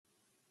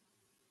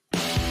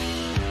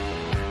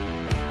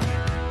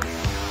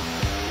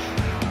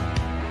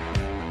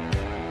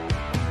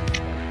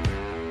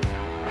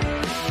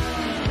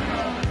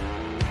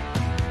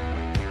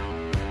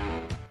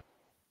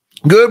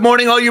Good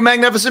morning, all you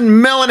magnificent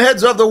melon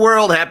heads of the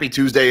world. Happy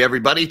Tuesday,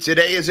 everybody.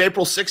 Today is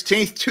April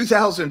 16th,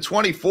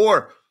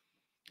 2024.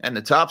 And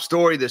the top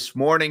story this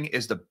morning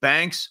is the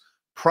banks'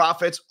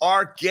 profits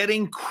are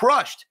getting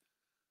crushed.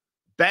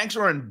 Banks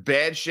are in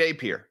bad shape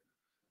here.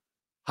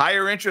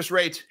 Higher interest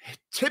rates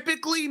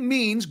typically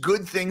means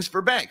good things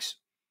for banks.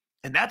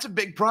 And that's a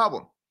big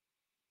problem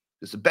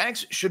because the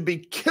banks should be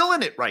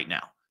killing it right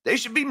now. They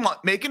should be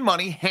making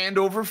money hand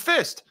over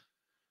fist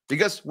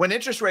because when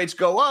interest rates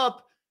go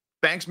up,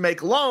 banks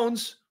make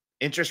loans.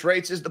 Interest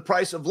rates is the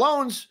price of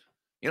loans.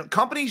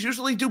 Companies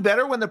usually do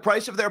better when the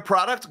price of their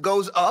product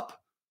goes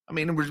up. I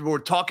mean, we're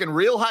talking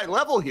real high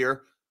level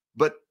here,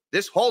 but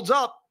this holds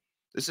up.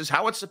 This is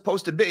how it's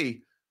supposed to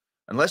be.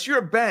 Unless you're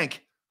a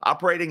bank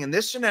operating in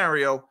this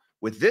scenario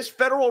with this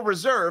Federal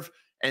Reserve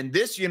and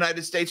this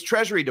United States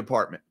Treasury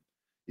Department.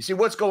 You see,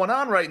 what's going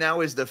on right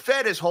now is the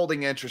Fed is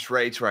holding interest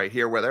rates right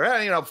here where they're at,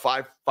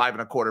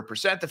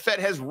 5.25%. The Fed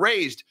has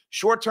raised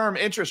short-term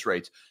interest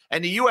rates,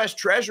 and the U.S.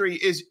 Treasury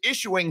is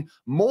issuing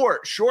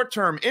more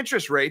short-term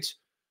interest rates,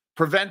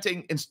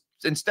 preventing,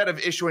 instead of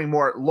issuing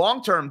more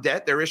long-term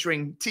debt, they're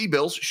issuing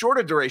T-bills,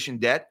 shorter duration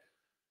debt.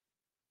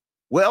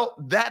 Well,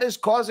 that is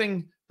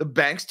causing the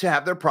banks to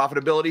have their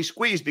profitability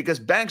squeezed because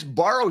banks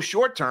borrow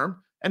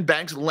short-term and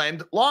banks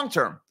lend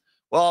long-term.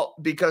 Well,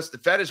 because the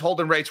Fed is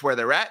holding rates where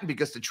they're at and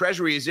because the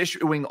Treasury is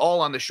issuing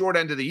all on the short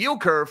end of the yield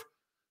curve,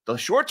 the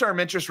short-term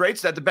interest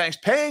rates that the bank's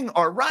paying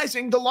are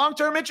rising. The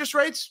long-term interest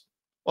rates,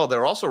 well,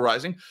 they're also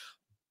rising,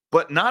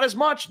 but not as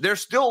much. They're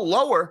still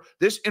lower.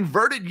 This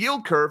inverted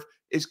yield curve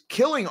is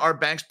killing our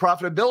bank's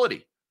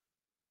profitability.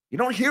 You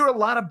don't hear a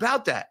lot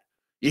about that.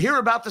 You hear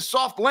about the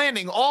soft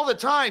landing all the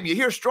time. You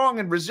hear strong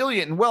and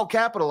resilient and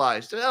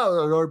well-capitalized.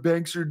 Oh, our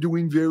banks are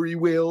doing very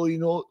well.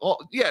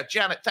 Yeah,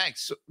 Janet,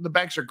 thanks. The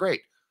banks are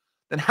great.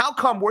 Then how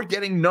come we're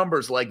getting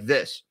numbers like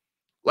this?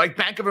 Like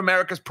Bank of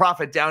America's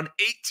profit down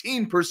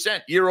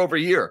 18% year over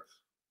year.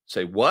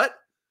 Say, what?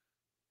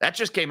 That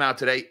just came out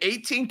today.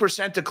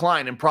 18%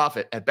 decline in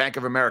profit at Bank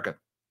of America.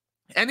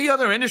 Any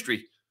other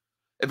industry,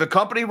 if a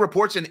company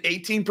reports an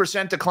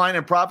 18% decline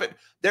in profit,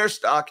 their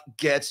stock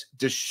gets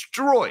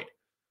destroyed.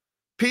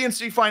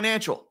 PNC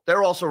Financial,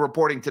 they're also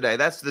reporting today.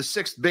 That's the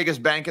sixth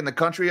biggest bank in the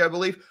country, I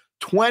believe.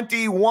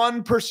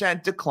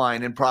 21%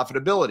 decline in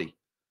profitability.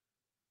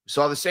 We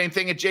saw the same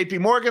thing at JP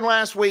Morgan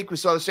last week. We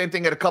saw the same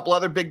thing at a couple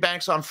other big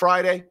banks on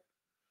Friday.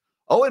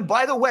 Oh, and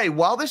by the way,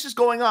 while this is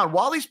going on,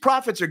 while these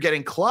profits are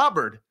getting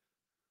clobbered,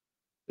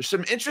 there's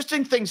some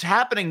interesting things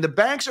happening. The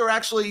banks are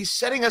actually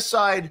setting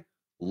aside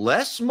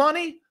less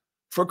money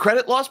for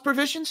credit loss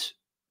provisions.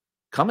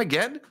 Come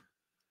again?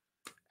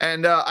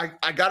 And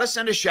I got to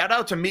send a shout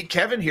out to Meet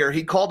Kevin here.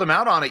 He called him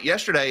out on it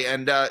yesterday.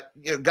 And,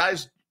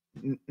 guys,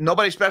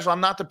 nobody special. I'm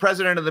not the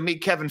president of the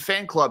Meet Kevin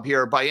fan club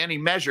here by any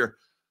measure.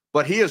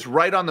 But he is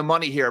right on the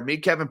money here.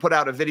 Meet Kevin put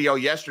out a video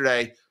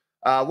yesterday.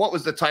 What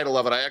was the title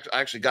of it? I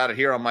actually got it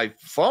here on my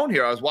phone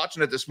here. I was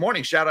watching it this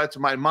morning. Shout out to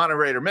my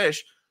moderator,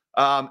 Mish.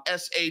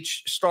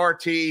 SH Star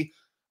T.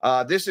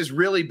 This is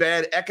really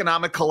bad.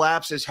 Economic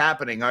collapse is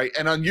happening.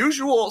 An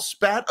unusual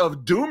spat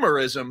of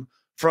doomerism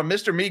from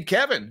Mr. Meet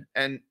Kevin.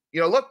 And,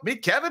 look,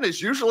 Meet Kevin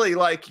is usually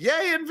like,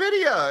 yay,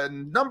 NVIDIA,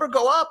 and number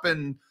go up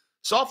and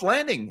soft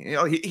landing.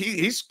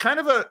 He's kind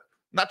of a...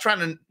 Not trying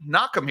to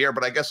knock him here,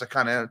 but I guess I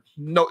kind of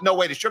no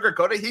way to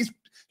sugarcoat it.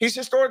 He's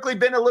historically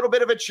been a little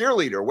bit of a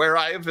cheerleader, where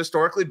I have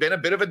historically been a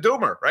bit of a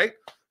doomer, right?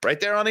 Right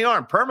there on the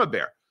arm,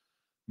 perma-bear.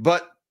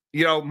 But,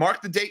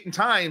 mark the date and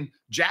time.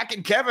 Jack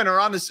and Kevin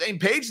are on the same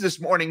page this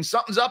morning.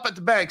 Something's up at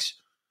the banks.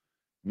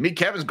 Meet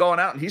Kevin's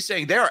going out, and he's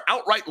saying they are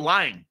outright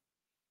lying.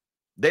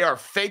 They are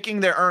faking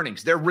their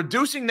earnings. They're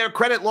reducing their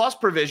credit loss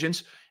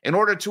provisions in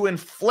order to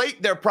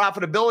inflate their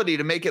profitability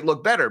to make it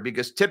look better.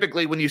 Because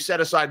typically when you set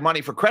aside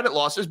money for credit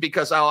losses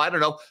because,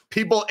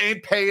 people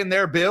ain't paying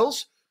their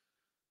bills,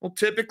 well,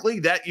 typically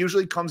that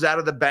usually comes out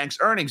of the bank's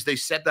earnings. They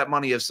set that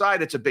money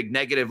aside. It's a big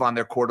negative on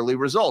their quarterly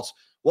results.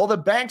 Well, the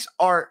banks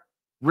are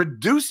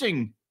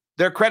reducing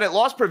their credit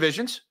loss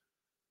provisions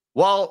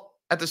while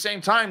at the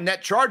same time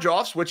net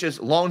charge-offs, which is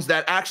loans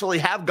that actually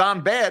have gone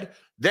bad,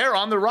 they're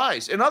on the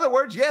rise. In other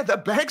words, yeah, the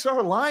banks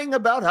are lying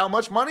about how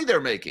much money they're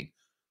making.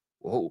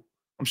 Whoa,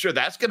 I'm sure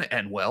that's going to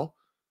end well.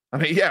 I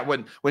mean, yeah,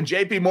 when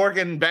JP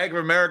Morgan, Bank of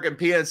America, and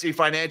PNC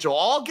Financial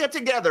all get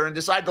together and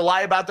decide to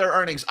lie about their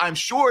earnings, I'm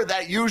sure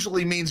that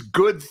usually means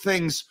good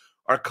things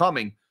are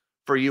coming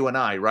for you and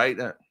I, right?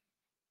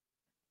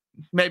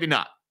 Maybe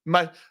not.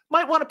 Might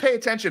want to pay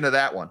attention to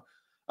that one.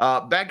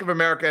 Bank of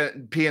America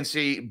and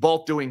PNC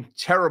both doing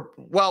terrible.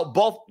 Well,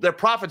 both their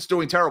profits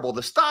doing terrible.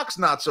 The stock's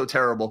not so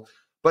terrible,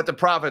 but the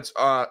profits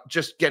are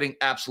just getting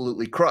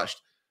absolutely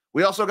crushed.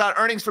 We also got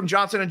earnings from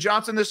Johnson &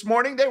 Johnson this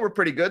morning. They were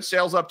pretty good.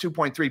 Sales up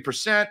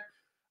 2.3%.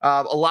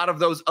 A lot of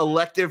those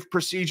elective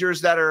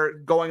procedures that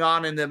are going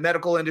on in the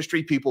medical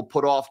industry, people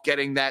put off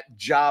getting that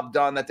job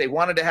done that they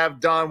wanted to have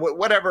done,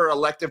 whatever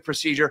elective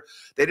procedure.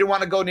 They didn't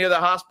want to go near the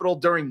hospital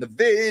during the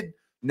vid.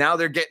 Now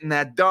they're getting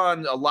that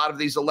done. A lot of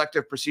these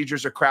elective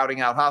procedures are crowding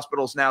out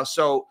hospitals now.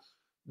 So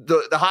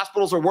the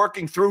hospitals are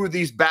working through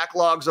these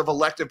backlogs of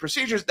elective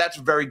procedures. That's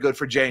very good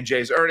for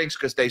J&J's earnings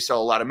because they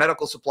sell a lot of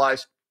medical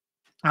supplies.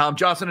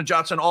 Johnson &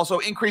 Johnson also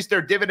increased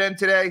their dividend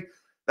today.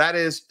 That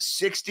is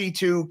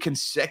 62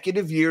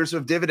 consecutive years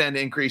of dividend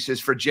increases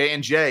for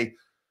J&J,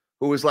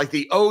 who is like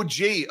the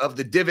OG of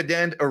the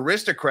dividend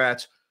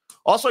aristocrats.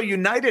 Also,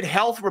 United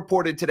Health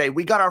reported today.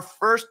 We got our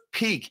first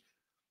peek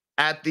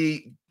at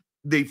the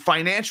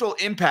financial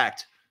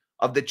impact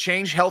of the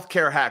Change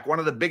Healthcare hack, one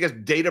of the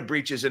biggest data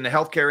breaches in the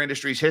healthcare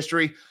industry's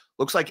history.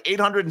 Looks like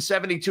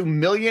 $872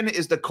 million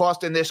is the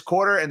cost in this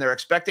quarter, and they're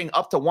expecting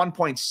up to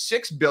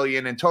 $1.6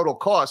 billion in total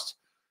costs.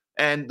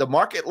 And the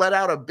market let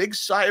out a big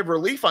sigh of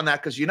relief on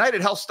that because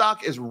United Health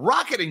stock is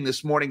rocketing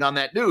this morning on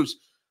that news.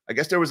 I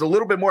guess there was a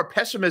little bit more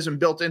pessimism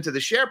built into the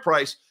share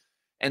price.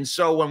 And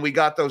so when we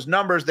got those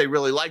numbers, they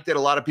really liked it.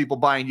 A lot of people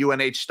buying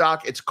UNH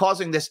stock. It's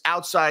causing this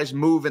outsized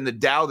move in the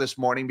Dow this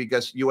morning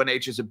because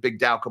UNH is a big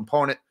Dow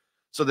component.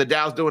 So the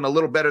Dow's doing a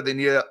little better than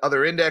the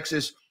other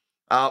indexes.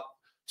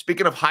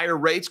 Speaking of higher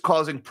rates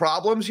causing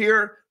problems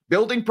here,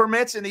 building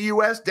permits in the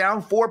U.S.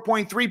 down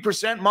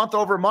 4.3% month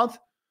over month.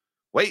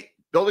 Wait,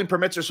 building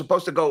permits are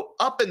supposed to go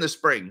up in the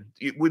spring.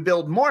 We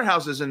build more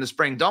houses in the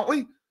spring, don't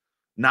we?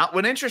 Not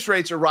when interest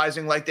rates are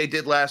rising like they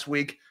did last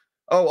week.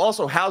 Oh,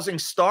 also housing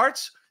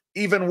starts,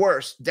 even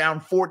worse,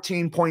 down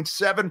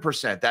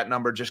 14.7%. That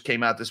number just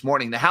came out this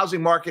morning. The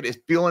housing market is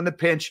feeling the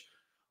pinch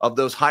of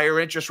those higher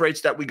interest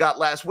rates that we got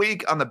last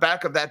week on the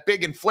back of that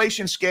big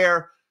inflation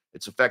scare.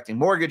 It's affecting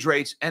mortgage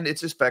rates, and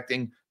it's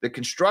affecting the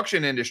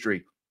construction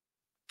industry.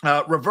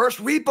 Reverse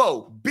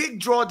repo,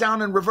 big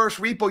drawdown in reverse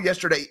repo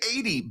yesterday,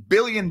 $80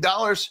 billion,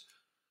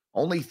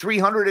 only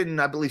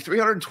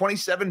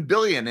 $327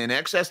 billion in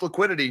excess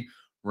liquidity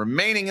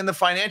remaining in the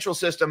financial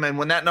system. And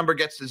when that number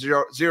gets to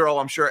zero,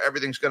 I'm sure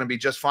everything's going to be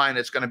just fine.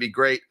 It's going to be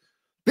great.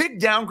 Big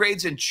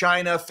downgrades in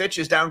China. Fitch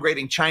is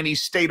downgrading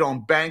Chinese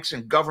state-owned banks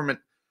and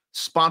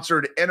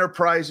government-sponsored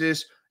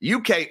enterprises.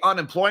 UK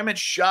unemployment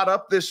shot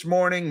up this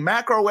morning.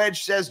 Macro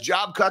Edge says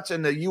job cuts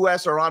in the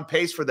U.S. are on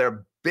pace for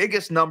their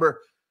biggest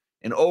number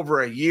in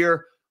over a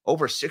year.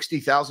 Over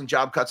 60,000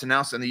 job cuts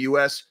announced in the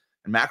U.S.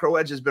 And Macro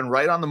Edge has been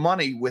right on the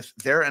money with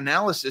their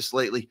analysis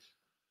lately.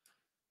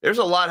 There's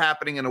a lot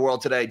happening in the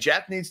world today.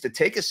 Jack needs to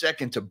take a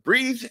second to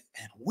breathe,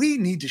 and we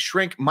need to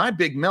shrink my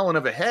big melon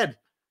of a head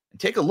and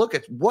take a look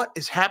at what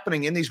is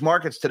happening in these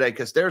markets today,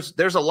 because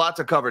there's a lot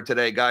to cover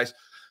today, guys.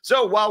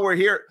 So while we're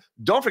here,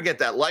 don't forget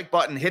that like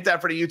button. Hit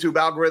that for the YouTube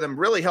algorithm.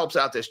 Really helps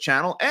out this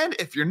channel. And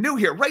if you're new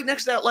here, right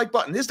next to that like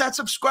button is that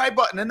subscribe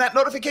button and that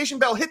notification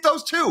bell. Hit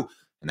those too.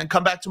 And then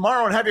come back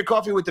tomorrow and have your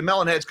coffee with the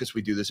melon heads, because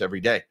we do this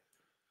every day.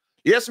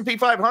 The S&P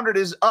 500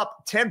 is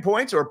up 10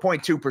 points or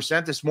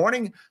 0.2% this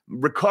morning,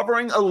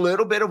 recovering a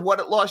little bit of what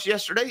it lost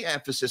yesterday.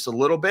 Emphasis a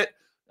little bit.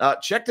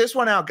 Check this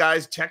one out,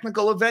 guys.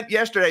 Technical event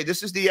yesterday.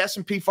 This is the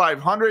S&P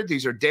 500.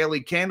 These are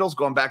daily candles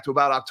going back to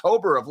about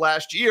October of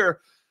last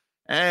year.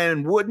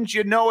 And wouldn't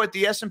you know it,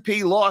 the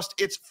S&P lost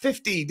its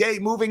 50-day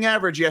moving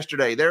average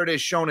yesterday. There it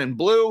is shown in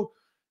blue.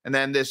 And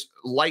then this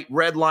light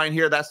red line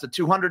here, that's the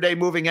 200-day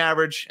moving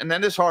average. And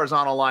then this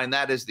horizontal line,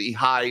 that is the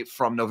high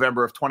from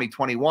November of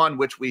 2021,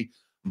 which we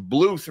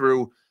blew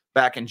through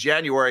back in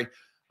January.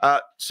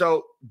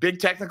 So big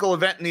technical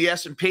event in the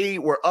S&P.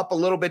 We're up a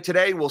little bit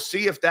today. We'll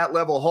see if that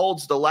level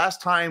holds. The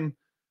last time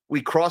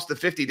we crossed the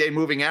 50-day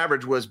moving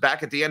average was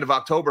back at the end of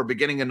October,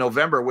 beginning in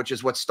November, which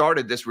is what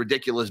started this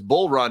ridiculous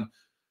bull run.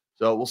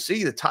 So we'll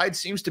see. The tide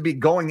seems to be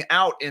going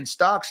out in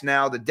stocks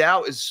now. The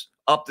Dow is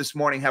up this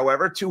morning,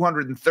 however,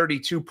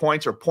 232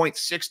 points or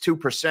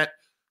 0.62%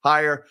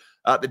 higher.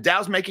 The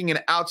Dow's making an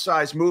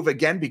outsized move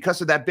again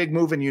because of that big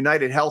move in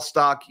United Health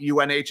stock.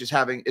 UNH is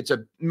having, it's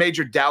a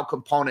major Dow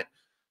component.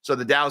 So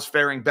the Dow's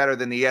faring better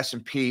than the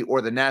S&P or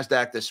the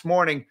NASDAQ this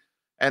morning.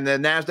 And the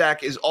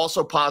NASDAQ is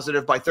also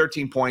positive by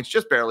 13 points,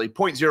 just barely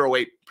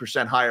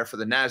 0.08% higher for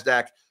the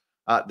NASDAQ.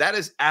 That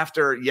is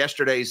after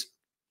yesterday's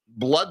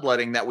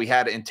bloodletting that we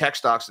had in tech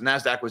stocks. The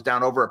NASDAQ was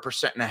down over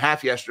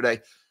 1.5% yesterday.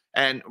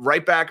 And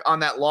right back on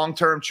that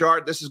long-term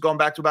chart, this is going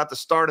back to about the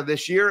start of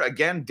this year.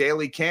 Again,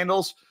 daily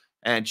candles.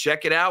 And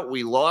check it out.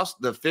 We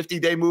lost the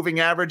 50-day moving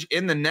average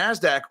in the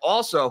NASDAQ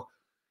also.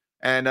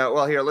 And,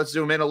 well, here, let's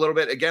zoom in a little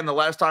bit. Again, the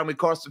last time we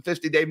crossed the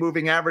 50-day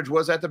moving average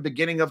was at the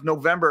beginning of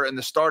November and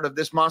the start of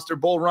this monster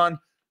bull run.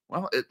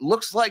 Well, it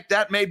looks like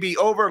that may be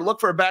over. Look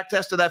for a back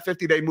test of that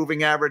 50-day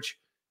moving average.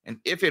 And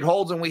if it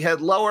holds and we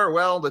head lower,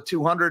 well, the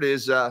 200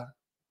 is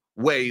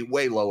way,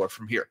 way lower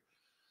from here.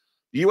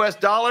 The U.S.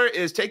 dollar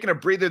is taking a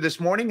breather this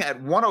morning at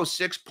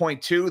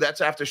 106.2. That's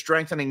after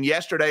strengthening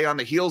yesterday on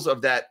the heels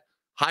of that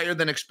higher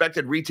than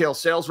expected retail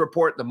sales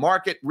report. The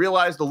market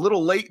realized a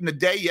little late in the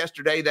day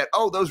yesterday that,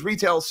 oh, those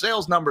retail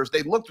sales numbers,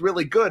 they looked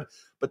really good,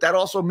 but that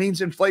also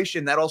means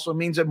inflation. That also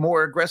means a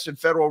more aggressive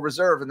Federal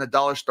Reserve, and the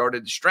dollar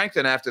started to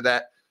strengthen after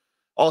that.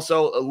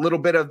 Also, a little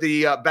bit of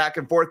the back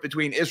and forth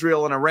between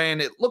Israel and Iran.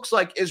 It looks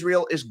like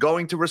Israel is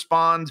going to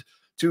respond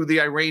to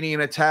the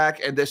Iranian attack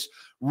and this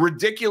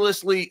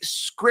ridiculously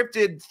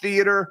scripted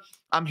theater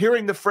I'm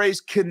hearing the phrase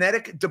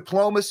kinetic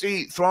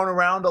diplomacy thrown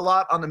around a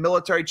lot on the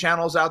military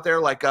channels out there,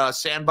 like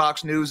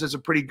Sandbox News is a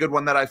pretty good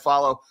one that I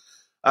follow.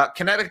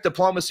 Kinetic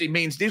diplomacy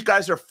means these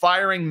guys are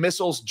firing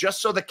missiles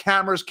just so the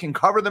cameras can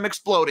cover them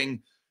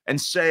exploding and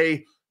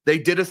say they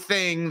did a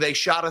thing, they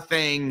shot a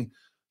thing,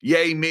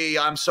 yay me,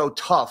 I'm so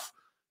tough.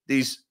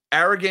 These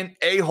arrogant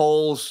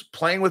a-holes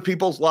playing with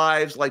people's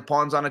lives like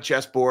pawns on a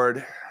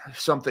chessboard.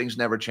 Some things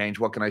never change.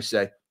 What can I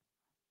say?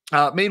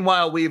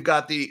 Meanwhile, we've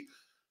got the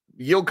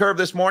yield curve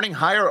this morning,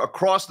 higher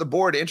across the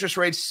board. Interest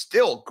rates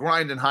still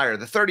grinding higher.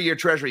 The 30-year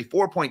Treasury,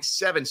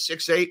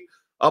 4.768,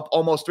 up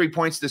almost 3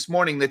 points this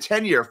morning. The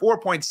 10-year,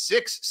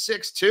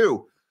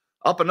 4.662,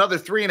 up another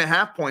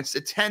 3.5 points.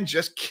 The 10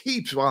 just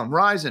keeps on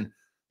rising.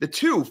 The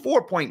 2,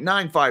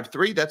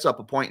 4.953, that's up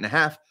 1.5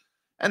 points.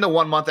 And the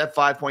 1 month at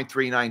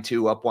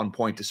 5.392, up 1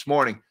 point this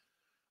morning.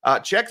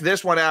 Check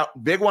this one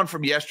out. Big one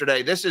from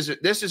yesterday. This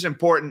is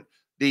important.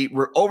 The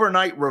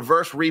overnight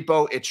reverse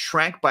repo, it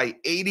shrank by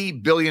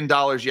 $80 billion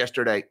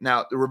yesterday.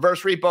 Now, the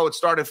reverse repo, it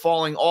started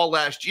falling all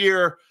last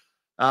year.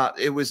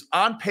 It was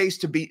on pace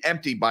to be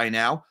empty by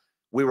now.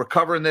 We were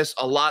covering this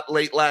a lot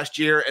late last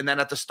year. And then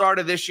at the start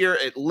of this year,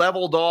 it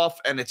leveled off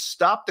and it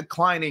stopped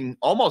declining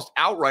almost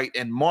outright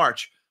in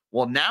March.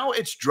 Well, now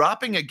it's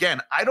dropping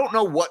again. I don't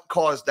know what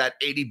caused that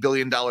 $80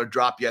 billion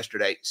drop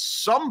yesterday.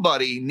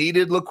 Somebody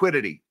needed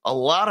liquidity, a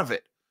lot of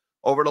it,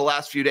 over the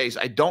last few days.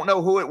 I don't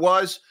know who it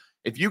was.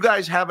 If you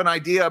guys have an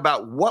idea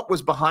about what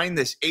was behind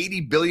this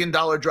 $80 billion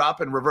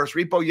drop in reverse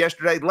repo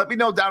yesterday, let me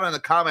know down in the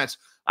comments.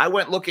 I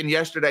went looking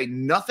yesterday.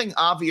 Nothing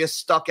obvious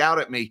stuck out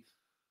at me.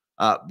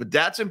 But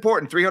that's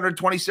important.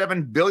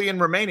 $327 billion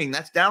remaining.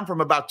 That's down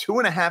from about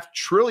 $2.5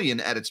 trillion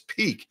at its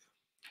peak.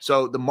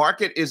 So the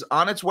market is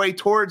on its way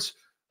towards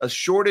a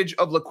shortage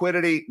of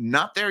liquidity.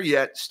 Not there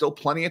yet. Still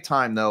plenty of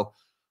time, though.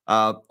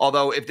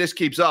 Although if this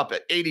keeps up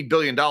at $80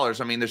 billion, I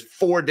mean, there's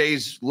 4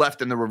 days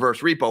left in the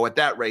reverse repo at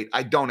that rate.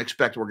 I don't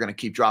expect we're going to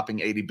keep dropping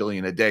 $80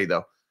 billion a day,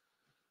 though.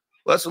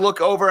 Let's look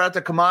over at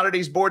the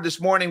commodities board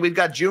this morning. We've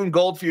got June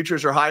gold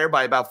futures are higher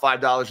by about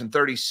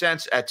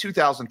 $5.30 at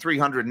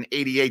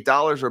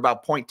 $2,388, or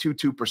about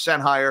 0.22%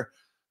 higher.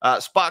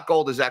 Spot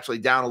gold is actually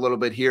down a little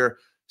bit here.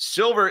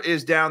 Silver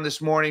is down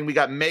this morning. We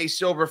got May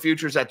silver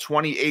futures at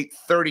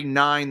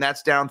 $28.39.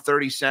 That's down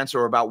 30 cents,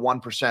 or about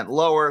 1%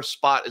 lower.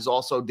 Spot is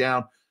also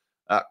down.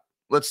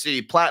 Let's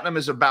see. Platinum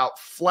is about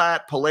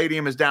flat.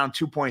 Palladium is down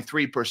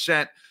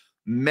 2.3%.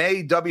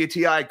 May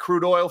WTI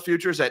crude oil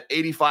futures at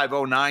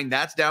 85.09.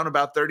 That's down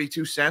about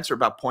 32 cents, or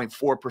about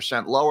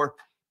 0.4% lower.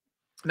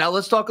 Now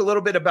let's talk a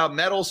little bit about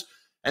metals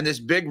and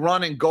this big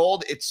run in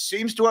gold. It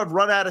seems to have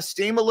run out of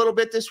steam a little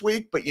bit this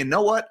week, but you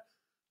know what?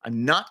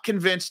 I'm not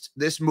convinced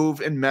this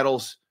move in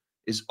metals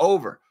is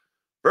over.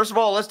 First of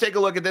all, let's take a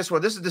look at this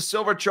one. This is the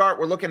silver chart.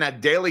 We're looking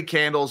at daily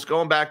candles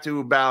going back to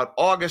about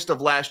August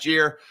of last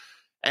year.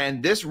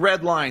 And this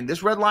red line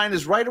is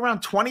right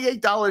around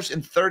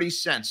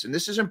 $28.30. And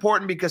this is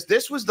important because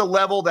this was the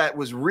level that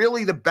was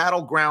really the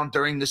battleground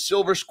during the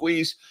silver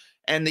squeeze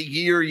and the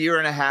year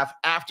and a half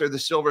after the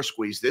silver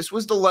squeeze. This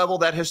was the level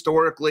that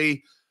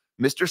historically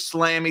Mr.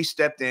 Slammy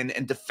stepped in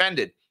and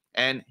defended.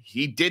 And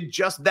he did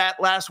just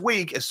that last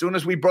week. As soon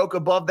as we broke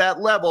above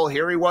that level,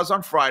 here he was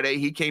on Friday.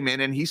 He came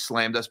in and he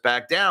slammed us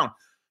back down.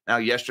 Now,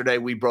 yesterday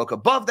we broke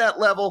above that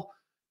level.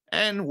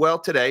 And, well,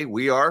 today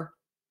we are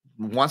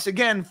once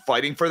again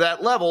fighting for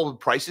that level. The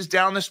price is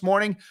down this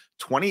morning,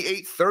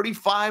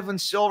 $28.35 in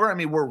silver. I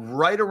mean, we're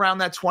right around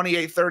that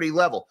 $28.30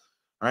 level.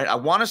 All right, I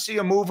want to see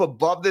a move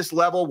above this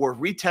level. We're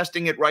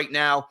retesting it right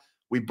now.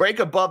 We break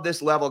above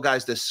this level,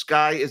 guys, the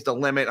sky is the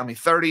limit. I mean,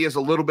 30 is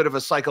a little bit of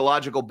a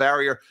psychological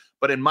barrier,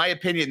 but in my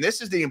opinion, this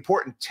is the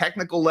important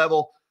technical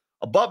level.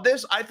 Above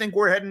this, I think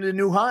we're heading to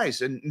new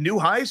highs. And new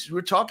highs,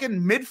 we're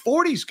talking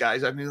mid-40s,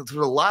 guys. I mean, there's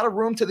a lot of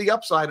room to the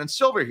upside in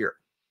silver here.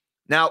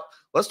 Now,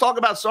 let's talk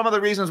about some of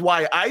the reasons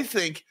why I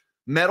think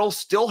metal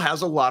still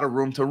has a lot of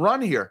room to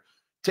run here.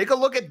 Take a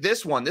look at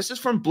this one. This is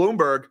from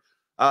Bloomberg,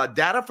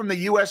 data from the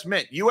U.S.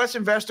 Mint. U.S.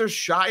 investors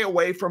shy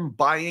away from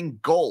buying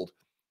gold.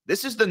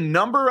 This is the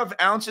number of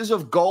ounces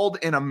of gold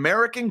in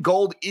American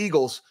gold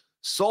eagles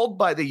sold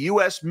by the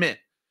U.S. Mint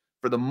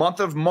for the month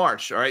of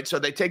March. All right, so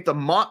they take the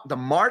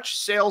March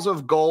sales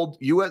of gold,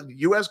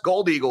 U.S.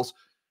 gold eagles,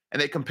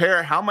 and they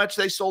compare how much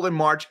they sold in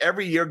March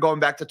every year going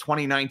back to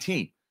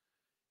 2019.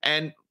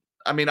 And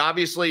I mean,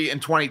 obviously in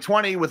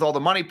 2020, with all the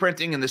money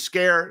printing and the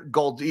scare,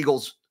 gold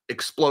eagles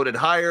exploded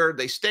higher.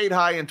 They stayed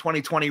high in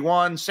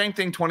 2021. Same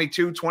thing,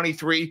 22,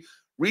 23.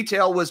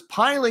 Retail was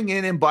piling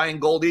in and buying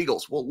gold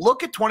eagles. Well,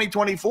 look at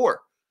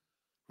 2024.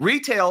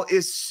 Retail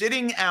is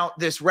sitting out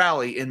this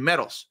rally in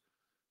metals.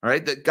 All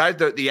right,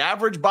 the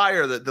average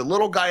buyer, the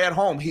little guy at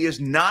home, he is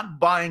not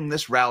buying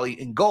this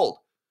rally in gold.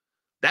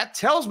 That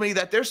tells me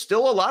that there's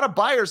still a lot of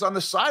buyers on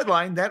the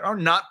sideline that are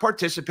not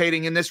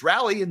participating in this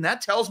rally, and that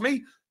tells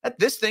me that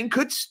this thing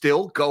could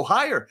still go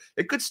higher.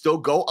 It could still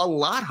go a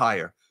lot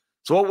higher.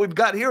 So what we've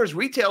got here is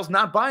retail's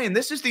not buying.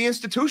 This is the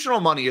institutional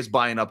money is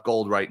buying up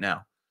gold right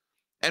now.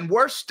 And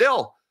worse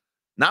still,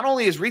 not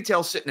only is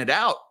retail sitting it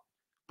out,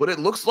 but it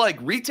looks like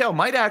retail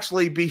might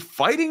actually be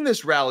fighting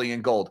this rally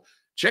in gold.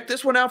 Check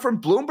this one out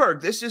from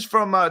Bloomberg. This is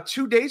from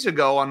 2 days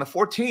ago on the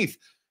 14th.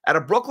 At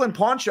a Brooklyn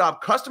pawn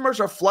shop, customers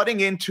are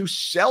flooding in to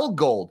sell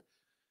gold.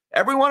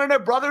 Everyone and their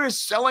brother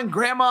is selling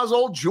grandma's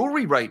old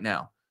jewelry right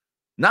now.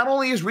 Not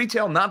only is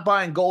retail not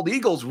buying gold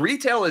eagles,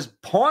 retail is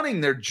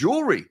pawning their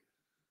jewelry.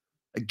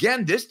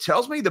 Again, this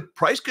tells me the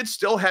price could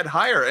still head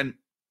higher. And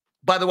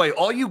by the way,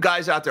 all you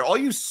guys out there, all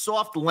you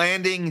soft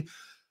landing,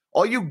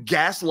 all you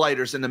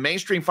gaslighters in the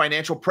mainstream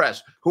financial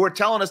press who are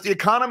telling us the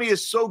economy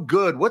is so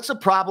good, what's the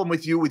problem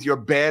with you with your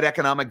bad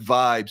economic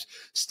vibes?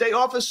 Stay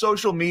off of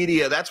social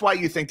media. That's why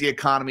you think the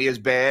economy is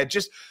bad.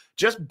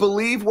 Just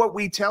believe what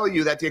we tell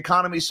you, that the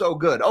economy is so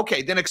good.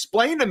 Okay, then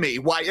explain to me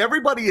why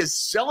everybody is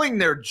selling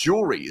their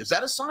jewelry. Is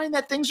that a sign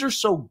that things are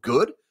so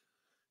good?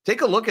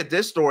 Take a look at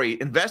this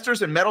story.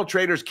 Investors and metal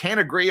traders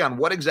can't agree on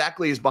what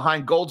exactly is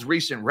behind gold's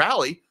recent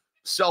rally,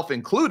 self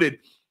included.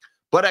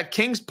 But at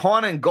King's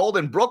Pawn and Gold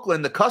in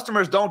Brooklyn, the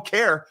customers don't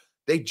care.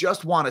 They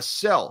just want to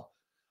sell.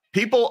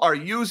 People are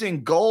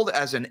using gold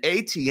as an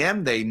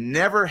ATM they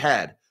never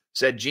had,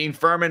 said Gene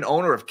Furman,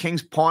 owner of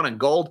King's Pawn and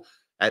Gold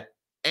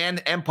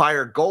and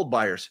Empire Gold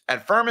Buyers.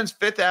 At Furman's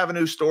Fifth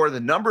Avenue store, the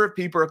number of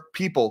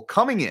people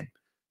coming in,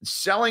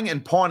 selling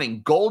and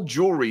pawning gold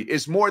jewelry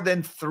is more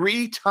than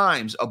 3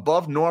 times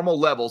above normal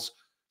levels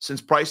since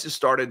prices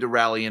started to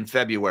rally in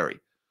February.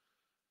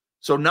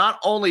 So not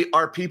only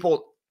are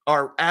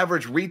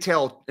average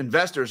retail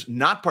investors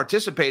not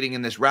participating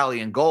in this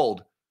rally in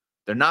gold,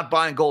 they're not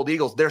buying gold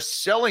eagles, they're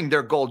selling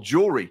their gold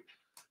jewelry.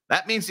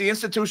 That means the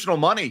institutional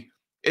money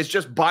is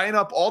just buying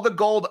up all the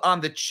gold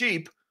on the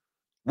cheap,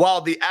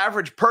 while the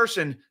average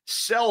person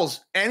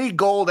sells any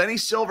gold, any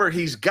silver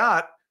he's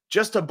got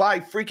just to buy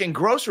freaking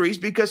groceries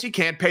because he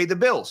can't pay the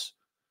bills.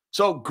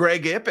 So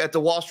Greg Ip at the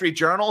Wall Street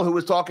Journal, who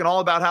was talking all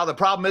about how the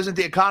problem isn't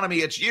the economy,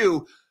 it's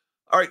you.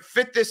 All right,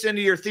 fit this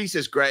into your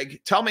thesis, Greg.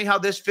 Tell me how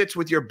this fits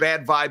with your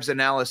bad vibes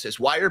analysis.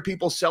 Why are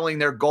people selling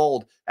their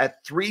gold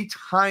at 3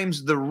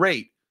 times the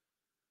rate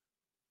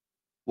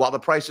while the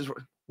prices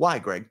were? Why,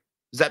 Greg?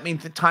 Does that mean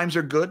that times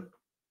are good?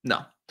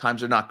 No,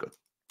 times are not good.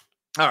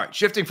 All right,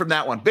 shifting from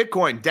that one.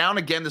 Bitcoin down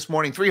again this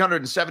morning,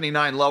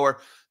 379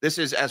 lower. This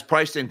is as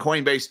priced in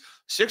Coinbase,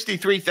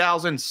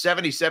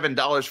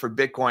 $63,077 for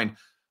Bitcoin.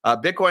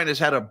 Bitcoin has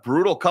had a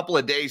brutal couple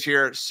of days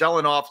here,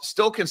 selling off,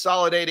 still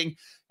consolidating.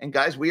 And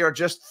guys, we are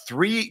just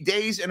 3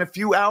 days and a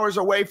few hours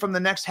away from the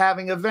next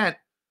halving event.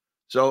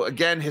 So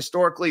again,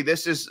 historically,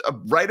 this is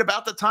right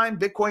about the time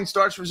Bitcoin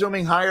starts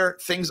resuming higher.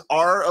 Things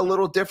are a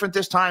little different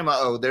this time.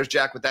 Uh-oh, there's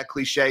Jack with that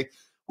cliche.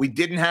 We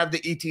didn't have the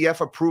ETF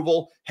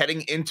approval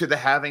heading into the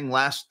halving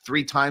last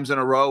 3 times in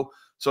a row.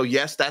 So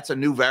yes, that's a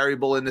new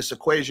variable in this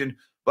equation.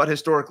 But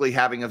historically,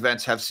 halving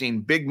events have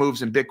seen big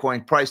moves in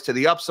Bitcoin price to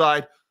the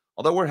upside,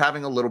 although we're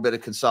having a little bit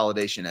of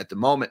consolidation at the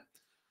moment.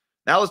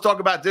 Now let's talk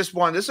about this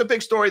one. This is a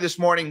big story this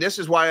morning. This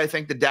is why I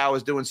think the Dow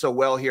is doing so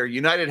well here.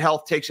 United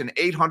Health takes an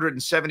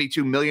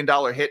 $872 million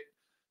hit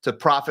to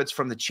profits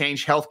from the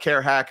Change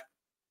Healthcare hack.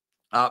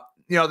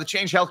 The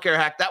Change Healthcare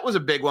hack, that was a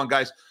big one,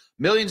 guys.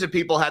 Millions of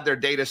people had their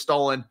data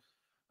stolen.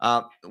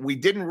 We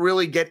didn't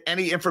really get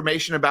any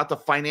information about the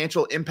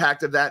financial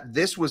impact of that.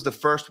 This was the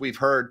first we've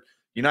heard.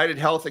 United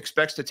Health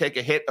expects to take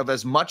a hit of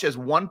as much as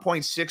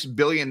 $1.6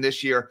 billion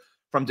this year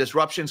from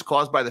disruptions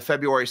caused by the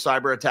February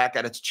cyber attack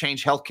at its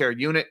Change Healthcare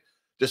unit.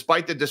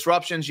 Despite the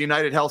disruptions,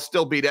 United Health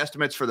still beat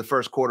estimates for the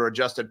first quarter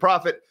adjusted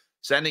profit,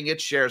 sending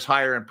its shares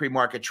higher in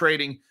pre-market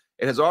trading.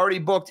 It has already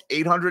booked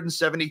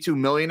 $872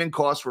 million in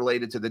costs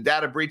related to the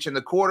data breach in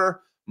the quarter,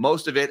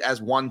 most of it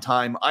as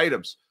one-time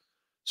items.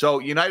 So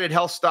United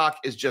Health stock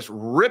is just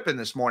ripping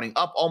this morning,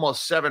 up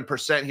almost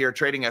 7% here,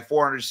 trading at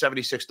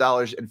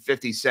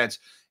 $476.50.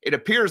 It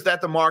appears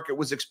that the market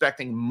was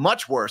expecting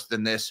much worse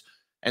than this,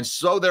 and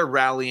so they're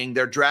rallying.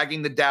 They're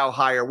dragging the Dow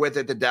higher with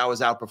it. The Dow is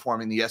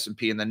outperforming the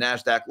S&P and the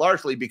NASDAQ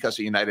largely because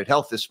of United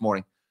Health this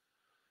morning.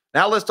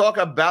 Now let's talk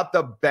about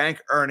the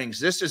bank earnings.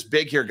 This is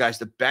big here, guys.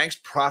 The bank's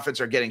profits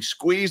are getting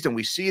squeezed, and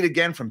we see it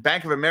again from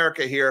Bank of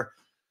America here.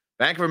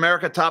 Bank of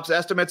America tops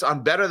estimates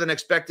on better than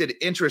expected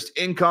interest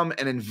income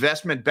and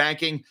investment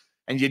banking.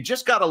 And you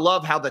just got to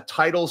love how the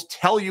titles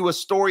tell you a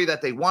story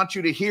that they want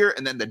you to hear,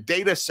 and then the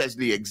data says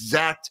the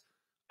exact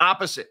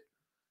opposite.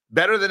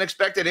 Better than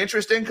expected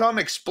interest income?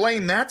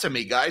 Explain that to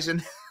me, guys.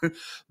 And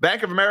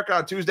Bank of America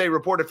on Tuesday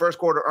reported first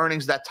quarter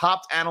earnings that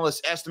topped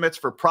analyst estimates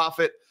for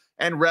profit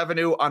and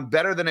revenue on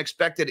better than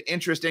expected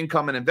interest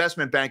income and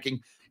investment banking,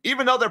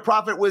 even though their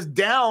profit was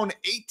down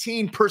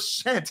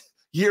 18%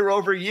 year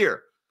over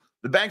year.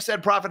 The bank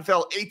said profit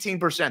fell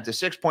 18% to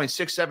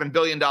 $6.67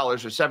 billion or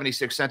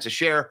 76 cents a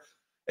share,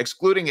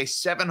 excluding a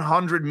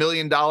 $700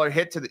 million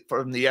hit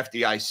from the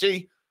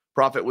FDIC.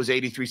 Profit was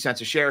 83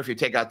 cents a share if you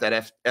take out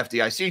that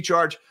FDIC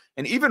charge.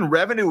 And even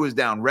revenue was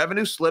down.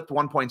 Revenue slipped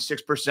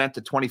 1.6%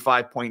 to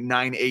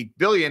 $25.98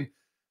 billion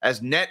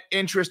as net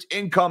interest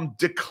income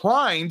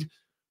declined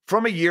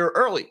from a year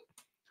early.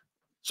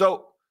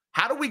 So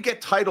how do we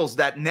get titles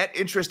that net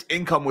interest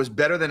income was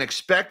better than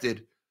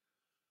expected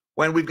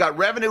when we've got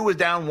revenue was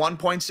down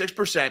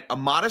 1.6%, a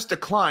modest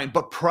decline,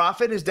 but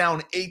profit is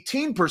down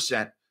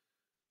 18%?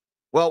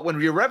 Well,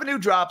 when your revenue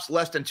drops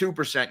less than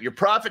 2%, your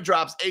profit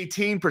drops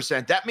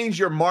 18%. That means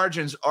your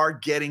margins are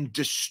getting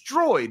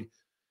destroyed.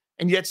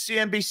 And yet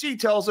CNBC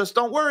tells us,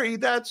 don't worry,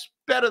 that's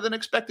better than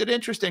expected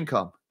interest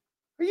income.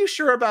 Are you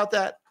sure about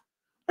that?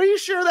 Are you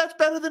sure that's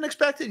better than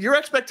expected? Your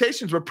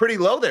expectations were pretty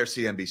low there,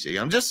 CNBC.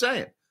 I'm just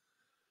saying.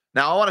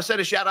 Now, I want to send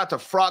a shout out to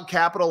Frog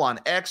Capital on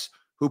X,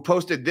 who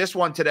posted this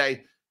one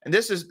today. And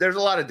there's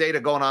a lot of data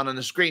going on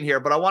the screen here,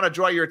 but I want to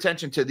draw your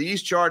attention to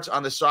these charts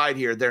on the side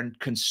here. They're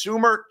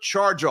consumer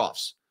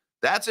charge-offs.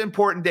 That's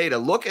important data.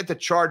 Look at the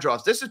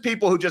charge-offs. This is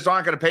people who just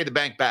aren't going to pay the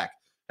bank back.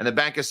 And the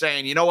bank is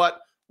saying, you know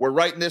what? We're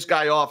writing this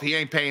guy off. He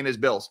ain't paying his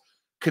bills.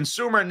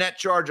 Consumer net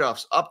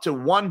charge-offs up to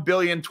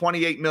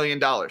 $1,028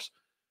 million. All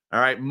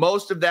right.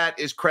 Most of that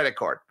is credit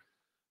card.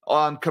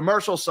 On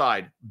commercial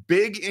side,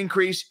 big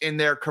increase in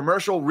their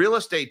commercial real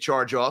estate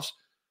charge-offs.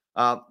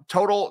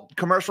 Total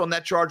commercial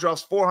net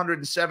charge-offs,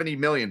 $470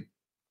 million.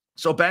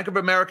 So Bank of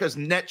America's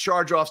net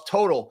charge-offs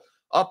total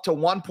up to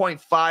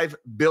 $1.5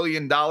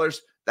 billion.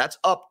 That's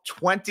up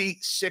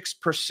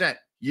 26%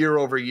 year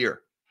over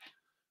year.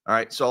 All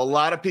right. So a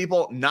lot of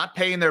people not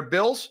paying their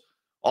bills.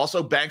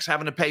 Also, banks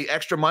having to pay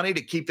extra money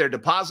to keep their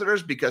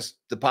depositors because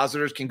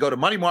depositors can go to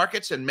money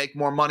markets and make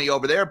more money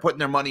over there, putting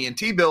their money in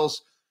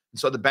T-bills. And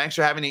so the banks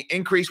are having to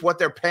increase what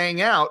they're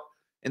paying out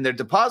in their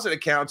deposit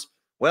accounts.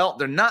 Well,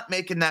 they're not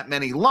making that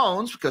many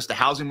loans because the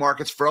housing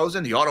market's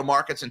frozen, the auto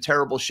market's in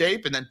terrible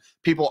shape, and then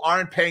people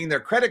aren't paying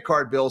their credit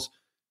card bills.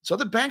 So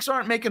the banks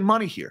aren't making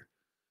money here.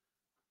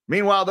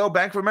 Meanwhile, though,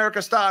 Bank of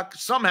America stock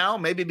somehow,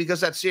 maybe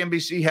because that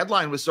CNBC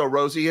headline was so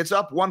rosy, it's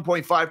up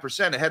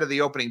 1.5% ahead of the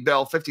opening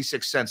bell,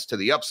 56 cents to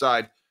the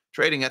upside,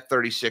 trading at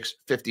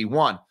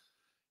 36.51.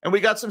 And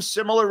we got some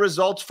similar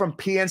results from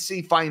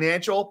PNC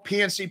Financial.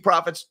 PNC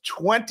profits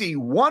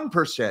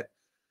 21%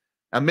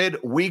 amid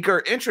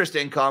weaker interest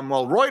income.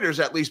 Well,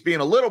 Reuters at least being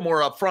a little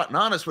more upfront and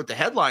honest with the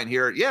headline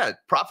here. Yeah,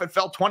 profit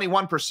fell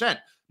 21%,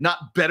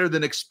 not better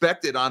than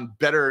expected on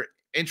better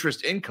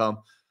interest income.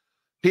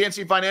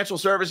 PNC Financial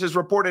Services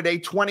reported a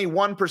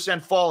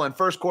 21% fall in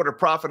first quarter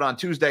profit on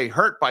Tuesday,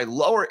 hurt by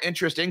lower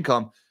interest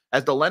income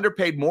as the lender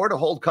paid more to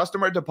hold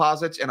customer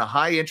deposits in a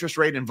high interest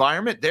rate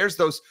environment. There's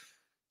those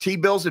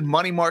T-bills and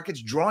money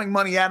markets drawing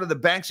money out of the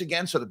banks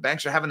again, so the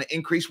banks are having to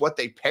increase what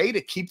they pay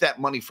to keep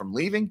that money from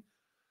leaving.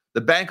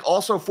 The bank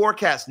also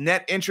forecasts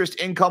net interest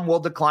income will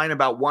decline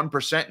about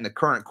 1% in the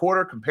current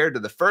quarter compared to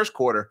the first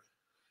quarter.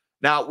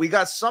 Now, we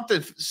got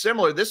something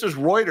similar. This is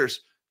Reuters.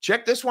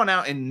 Check this one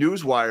out in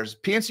Newswires.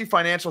 PNC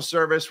Financial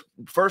Service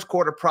first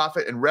quarter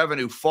profit and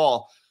revenue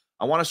fall.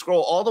 I want to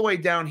scroll all the way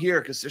down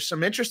here because there's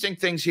some interesting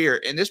things here.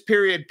 In this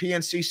period,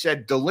 PNC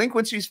said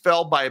delinquencies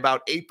fell by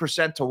about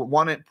 8% to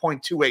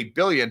 $1.28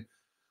 billion,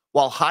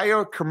 while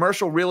higher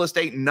commercial real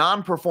estate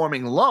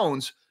non-performing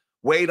loans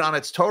weighed on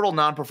its total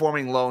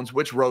non-performing loans,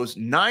 which rose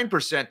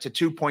 9% to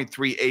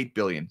 $2.38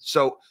 billion.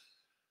 So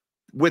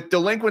with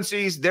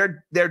delinquencies,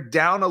 they're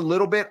down a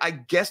little bit. I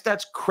guess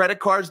that's credit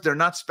cards. They're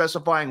not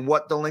specifying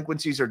what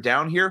delinquencies are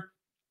down here,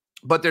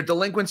 but their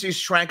delinquencies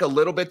shrank a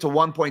little bit to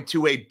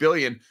 $1.28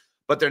 billion,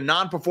 but their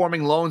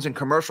non-performing loans and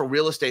commercial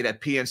real estate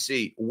at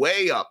PNC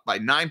way up by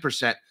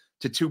 9%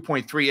 to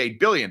 $2.38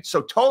 billion.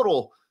 So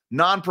total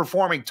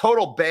non-performing,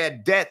 total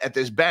bad debt at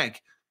this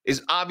bank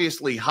is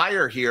obviously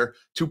higher here,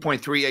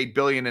 $2.38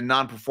 billion in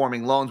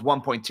non-performing loans,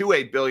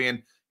 $1.28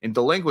 billion in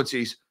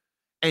delinquencies.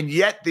 And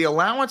yet the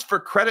allowance for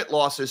credit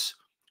losses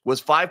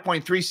was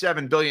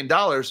 $5.37 billion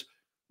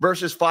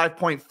versus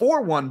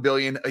 $5.41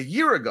 billion a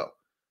year ago.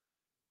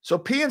 So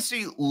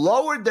PNC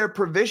lowered their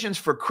provisions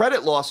for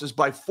credit losses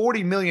by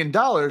 $40 million,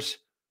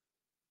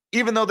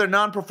 even though their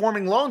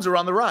non-performing loans are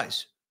on the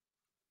rise.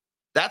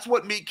 That's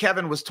what Meet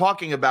Kevin was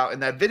talking about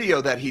in that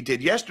video that he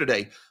did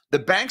yesterday. The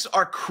banks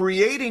are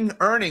creating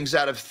earnings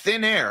out of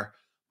thin air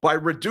by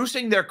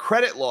reducing their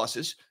credit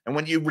losses. And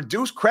when you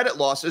reduce credit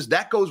losses,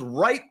 that goes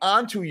right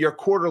onto your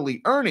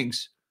quarterly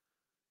earnings.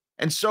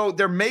 And so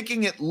they're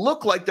making it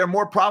look like they're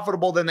more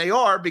profitable than they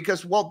are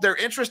because, well, their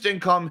interest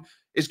income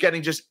is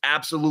getting just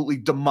absolutely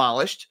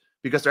demolished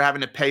because they're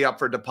having to pay up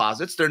for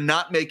deposits. They're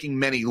not making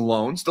many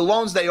loans. The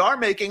loans they are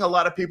making, a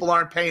lot of people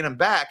aren't paying them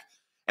back.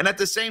 And at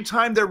the same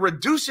time, they're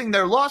reducing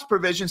their loss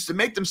provisions to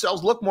make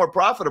themselves look more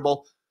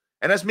profitable.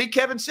 And as Meet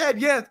Kevin said,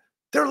 yeah,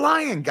 they're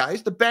lying,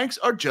 guys. The banks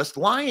are just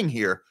lying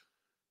here.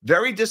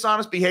 Very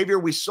dishonest behavior.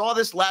 We saw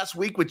this last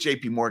week with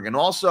JP Morgan.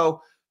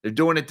 Also, they're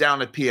doing it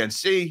down at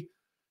PNC.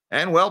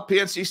 And, well,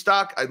 PNC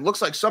stock, it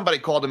looks like somebody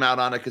called him out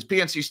on it because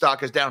PNC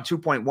stock is down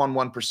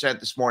 2.11%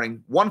 this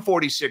morning,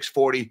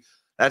 146.40.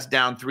 That's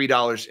down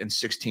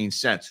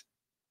 $3.16.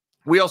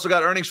 We also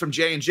got earnings from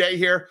J&J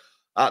here.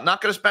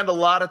 Not going to spend a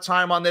lot of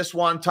time on this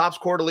one. Top's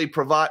quarterly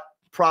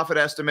profit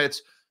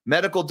estimates.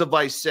 Medical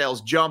device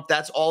sales jump.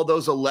 That's all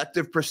those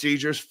elective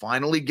procedures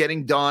finally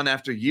getting done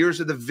after years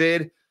of the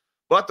vid.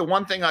 But the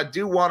one thing I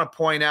do want to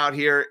point out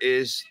here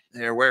is,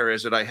 where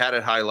is it? I had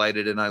it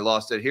highlighted and I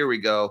lost it. Here we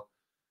go.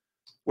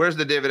 Where's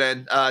the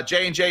dividend?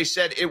 J&J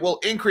said it will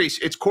increase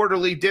its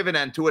quarterly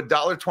dividend to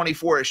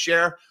 $1.24 a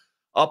share,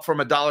 up from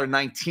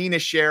 $1.19 a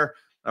share.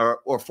 or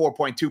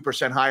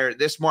 4.2% higher.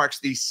 This marks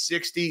the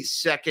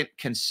 62nd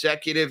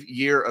consecutive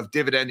year of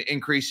dividend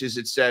increases.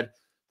 It said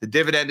the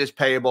dividend is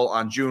payable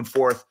on June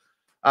 4th.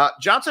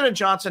 Johnson &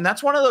 Johnson,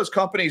 that's one of those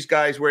companies,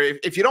 guys, where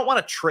if you don't want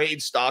to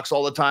trade stocks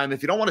all the time,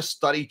 if you don't want to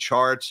study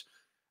charts,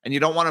 and you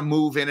don't want to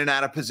move in and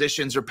out of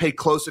positions or pay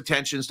close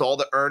attention to all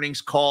the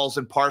earnings calls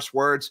and parse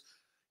words,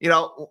 you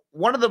know,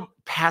 one of the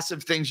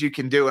passive things you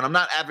can do, and I'm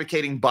not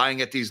advocating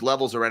buying at these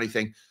levels or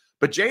anything,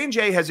 but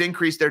J&J has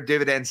increased their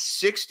dividend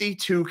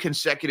 62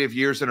 consecutive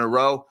years in a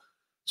row.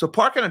 So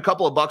parking a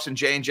couple of bucks in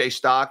J&J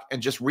stock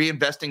and just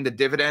reinvesting the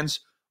dividends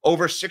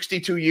over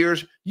 62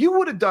 years, you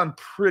would have done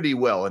pretty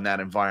well in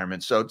that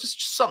environment. So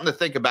just something to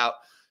think about.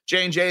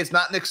 J&J is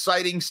not an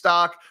exciting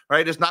stock,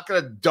 right? It's not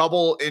going to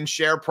double in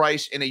share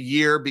price in a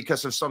year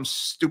because of some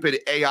stupid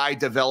AI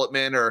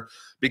development or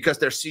because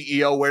their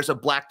CEO wears a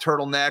black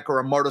turtleneck or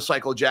a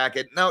motorcycle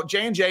jacket. No,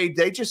 J&J,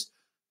 they just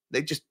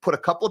put a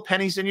couple of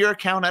pennies in your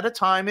account at a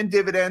time in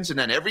dividends, and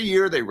then every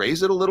year they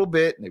raise it a little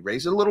bit and they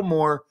raise it a little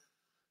more.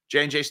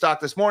 J&J stock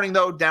this morning,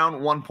 though,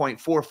 down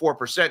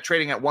 1.44%,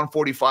 trading at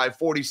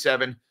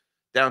 145.47,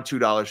 down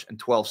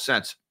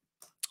 $2.12.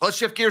 Let's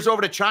shift gears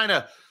over to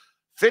China.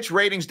 Fitch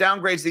Ratings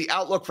downgrades the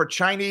outlook for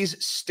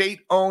Chinese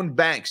state-owned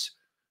banks.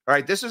 All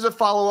right, this is a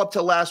follow-up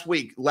to last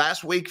week.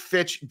 Last week,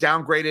 Fitch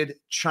downgraded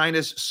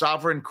China's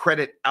sovereign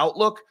credit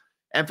outlook.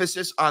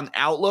 Emphasis on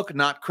outlook,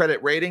 not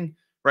credit rating.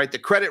 Right, the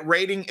credit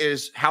rating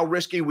is how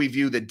risky we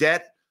view the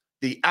debt.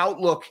 The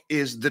outlook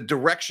is the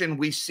direction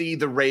we see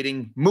the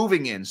rating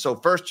moving in. So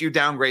first you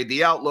downgrade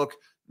the outlook,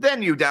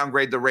 then you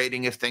downgrade the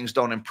rating if things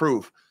don't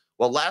improve.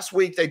 Well, last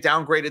week they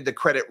downgraded the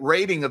credit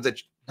rating of the,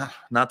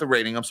 not the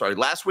rating, I'm sorry.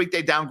 Last week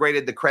they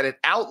downgraded the credit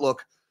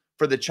outlook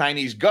for the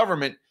Chinese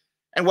government.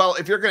 And well,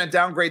 if you're going to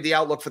downgrade the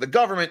outlook for the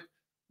government,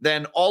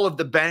 then all of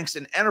the banks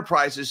and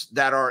enterprises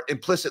that are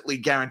implicitly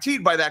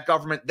guaranteed by that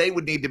government, they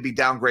would need to be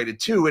downgraded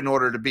too in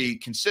order to be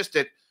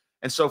consistent.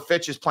 And so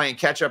Fitch is playing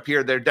catch up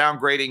here. They're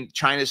downgrading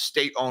China's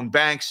state-owned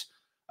banks.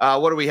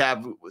 What do we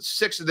have?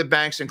 6 of the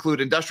banks include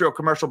Industrial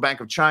Commercial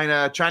Bank of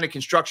China, China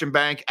Construction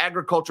Bank,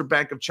 Agriculture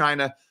Bank of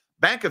China,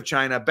 Bank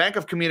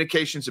of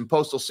Communications, and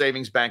Postal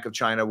Savings Bank of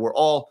China were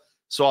all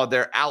saw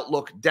their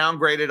outlook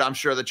downgraded. I'm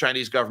sure the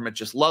Chinese government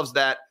just loves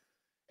that.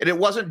 And it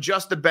wasn't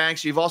just the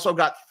banks. You've also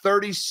got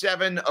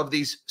 37 of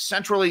these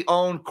centrally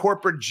owned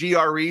corporate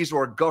GREs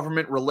or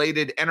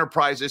government-related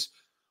enterprises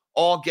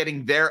all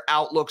getting their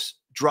outlooks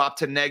dropped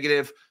to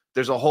negative.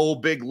 There's a whole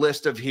big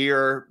list of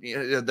here,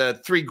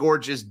 the Three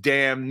Gorges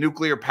Dam,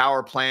 nuclear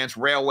power plants,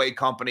 railway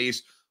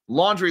companies,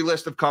 laundry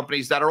list of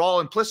companies that are all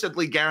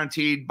implicitly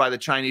guaranteed by the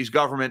Chinese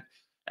government.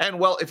 And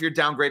well, if you're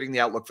downgrading the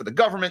outlook for the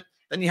government,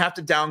 then you have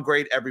to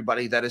downgrade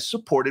everybody that is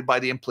supported by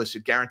the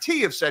implicit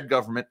guarantee of said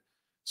government.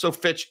 So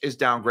Fitch is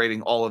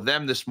downgrading all of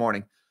them this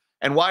morning.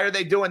 And why are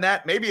they doing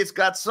that? Maybe it's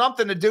got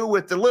something to do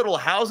with the little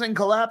housing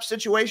collapse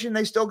situation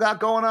they still got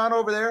going on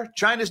over there.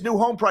 China's new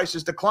home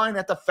prices decline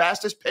at the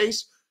fastest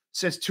pace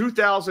since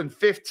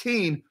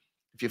 2015.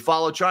 If you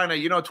follow China,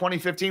 you know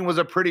 2015 was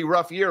a pretty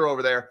rough year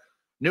over there.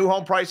 New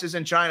home prices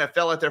in China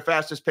fell at their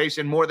fastest pace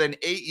in more than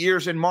 8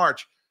 years in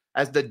March,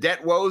 as the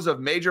debt woes of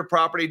major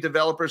property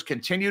developers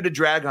continue to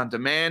drag on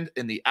demand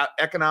in the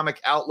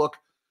economic outlook.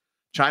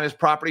 China's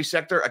property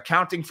sector,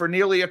 accounting for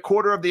nearly a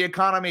quarter of the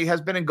economy, has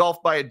been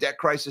engulfed by a debt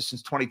crisis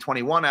since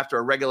 2021 after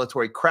a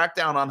regulatory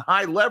crackdown on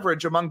high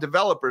leverage among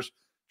developers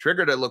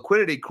triggered a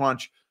liquidity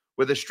crunch,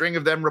 with a string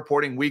of them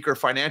reporting weaker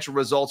financial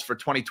results for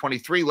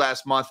 2023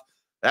 last month.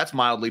 That's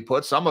mildly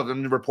put. Some of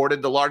them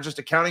reported the largest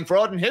accounting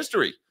fraud in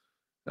history.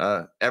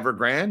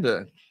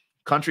 Evergrande,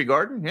 Country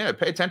Garden, yeah,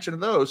 pay attention to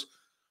those.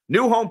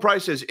 New home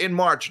prices in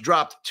March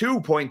dropped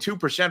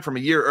 2.2% from a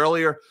year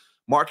earlier,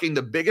 marking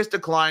the biggest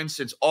decline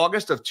since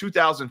August of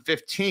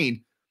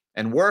 2015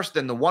 and worse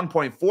than the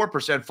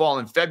 1.4% fall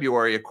in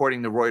February,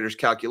 according to Reuters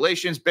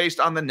calculations based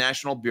on the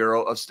National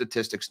Bureau of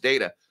Statistics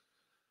data.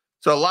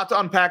 So a lot to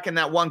unpack in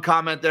that one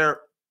comment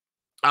there.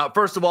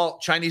 First of all,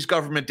 Chinese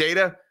government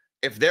data,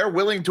 if they're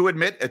willing to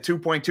admit a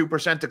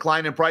 2.2%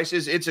 decline in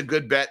prices, it's a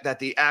good bet that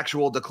the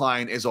actual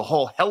decline is a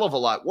whole hell of a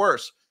lot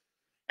worse.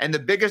 And the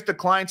biggest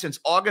decline since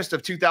August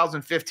of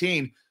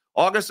 2015,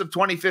 August of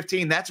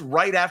 2015, that's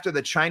right after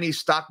the Chinese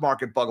stock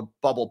market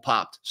bubble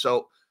popped.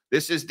 So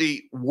this is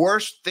the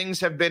worst things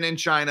have been in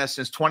China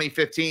since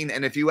 2015.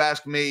 And if you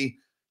ask me,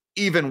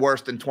 even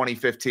worse than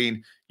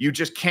 2015, you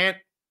just can't,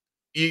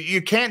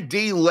 you can't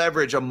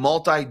deleverage a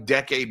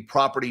multi-decade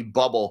property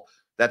bubble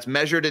that's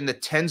measured in the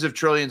tens of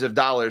trillions of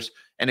dollars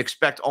and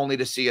expect only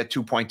to see a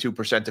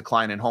 2.2%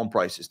 decline in home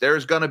prices.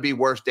 There's going to be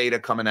worse data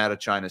coming out of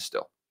China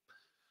still.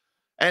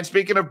 And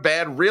speaking of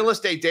bad real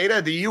estate data,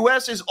 the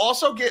U.S. is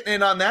also getting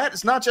in on that.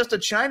 It's not just a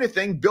China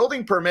thing.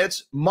 Building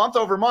permits month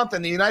over month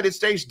in the United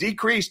States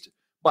decreased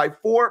by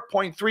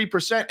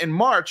 4.3% in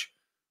March.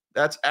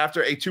 That's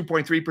after a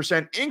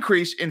 2.3%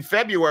 increase in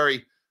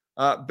February.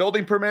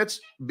 Building permits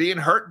being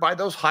hurt by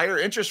those higher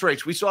interest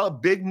rates. We saw a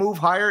big move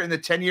higher in the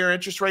 10-year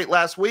interest rate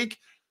last week.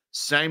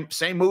 Same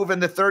move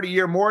in the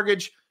 30-year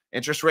mortgage.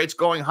 Interest rates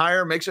going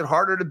higher makes it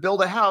harder to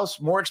build a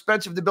house, more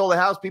expensive to build a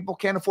house. People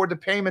can't afford the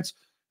payments.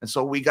 And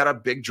so we got a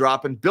big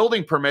drop in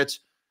building permits.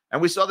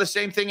 And we saw the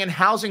same thing in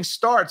housing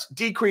starts,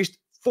 decreased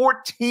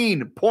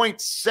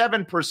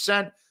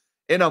 14.7%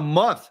 in a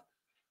month.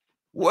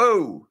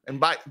 Whoa.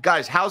 And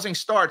guys, housing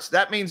starts,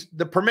 that means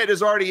the permit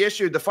is already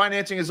issued. The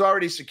financing is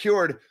already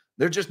secured.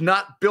 They're just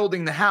not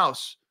building the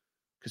house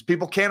because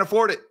people can't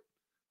afford it.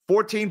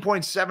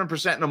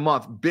 14.7% in a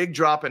month. Big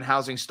drop in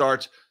housing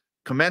starts.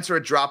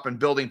 Commensurate drop in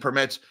building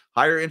permits.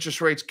 Higher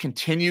interest rates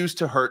continues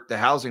to hurt the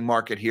housing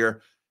market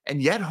here.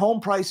 And yet home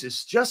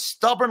prices just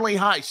stubbornly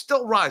high,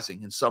 still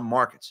rising in some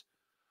markets.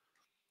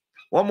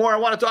 One more I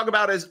want to talk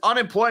about is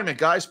unemployment,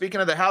 guys.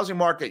 Speaking of the housing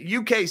market,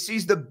 UK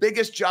sees the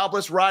biggest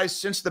jobless rise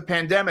since the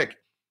pandemic.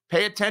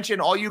 Pay attention,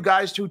 all you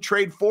guys who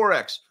trade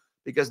Forex,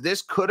 because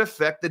this could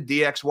affect the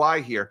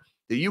DXY here.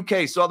 The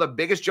UK saw the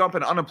biggest jump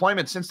in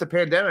unemployment since the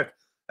pandemic.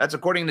 That's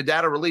according to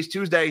data released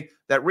Tuesday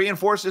that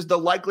reinforces the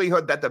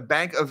likelihood that the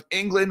Bank of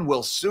England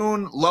will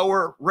soon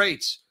lower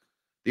rates.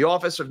 The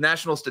Office of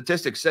National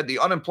Statistics said the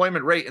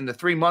unemployment rate in the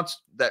 3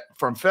 months that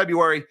from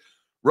February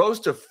rose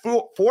to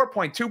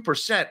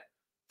 4.2%.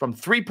 from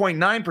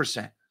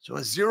 3.9%, so a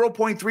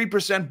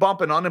 0.3%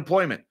 bump in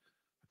unemployment.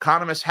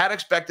 Economists had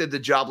expected the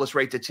jobless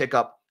rate to tick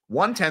up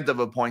 0.1 of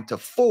a point to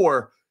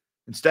 4.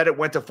 Instead, it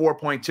went to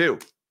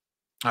 4.2.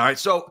 All right,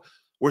 so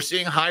we're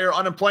seeing higher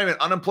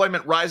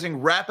unemployment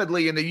rising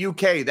rapidly in the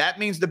UK. That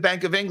means the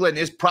Bank of England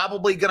is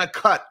probably going to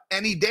cut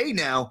any day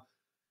now.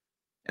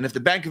 And if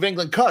the Bank of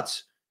England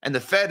cuts and the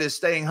Fed is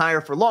staying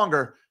higher for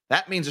longer,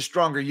 that means a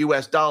stronger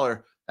U.S.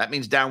 dollar. That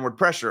means downward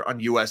pressure on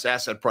U.S.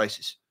 asset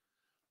prices.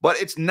 But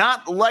it's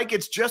not like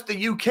it's just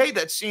the UK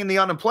that's seeing the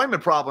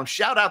unemployment problem.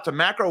 Shout out to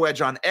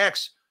MacroEdge on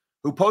X,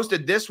 who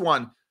posted this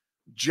one.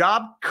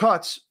 Job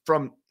cuts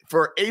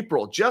for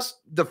April,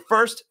 just the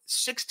first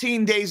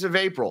 16 days of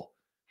April.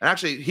 And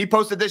actually, he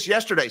posted this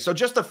yesterday. So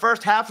just the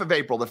first half of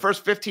April, the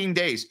first 15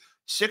 days,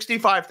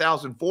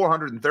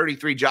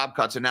 65,433 job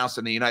cuts announced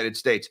in the United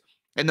States.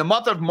 In the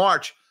month of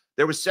March,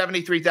 there was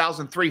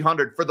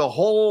 73,300 for the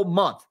whole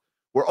month.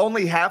 We're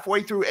only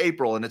halfway through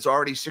April, and it's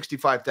already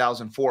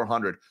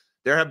 65,400.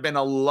 There have been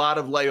a lot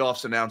of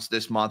layoffs announced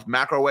this month.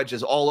 MacroEdge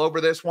is all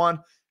over this one.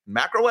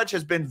 MacroEdge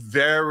has been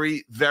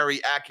very,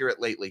 very accurate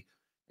lately.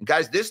 And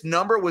guys, this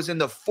number was in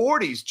the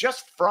 40s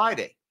just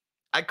Friday.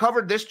 I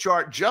covered this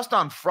chart just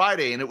on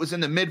Friday, and it was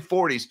in the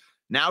mid-40s.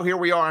 Now here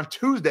we are on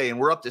Tuesday, and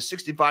we're up to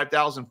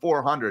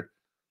 65,400. A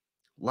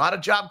lot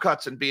of job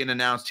cuts being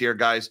announced here,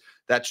 guys.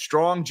 That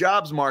strong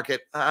jobs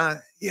market,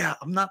 yeah,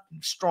 I'm not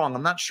strong.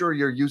 I'm not sure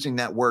you're using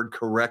that word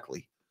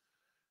correctly.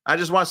 I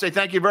just want to say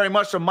thank you very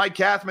much to Mike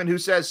Kathman, who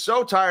says,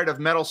 so tired of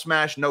metal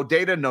smash, no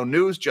data, no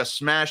news, just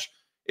smash.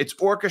 It's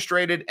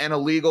orchestrated and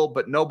illegal,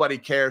 but nobody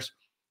cares.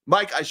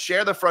 Mike, I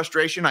share the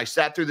frustration. I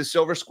sat through the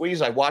silver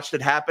squeeze. I watched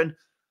it happen,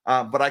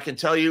 but I can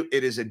tell you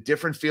it is a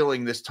different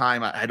feeling this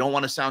time. I don't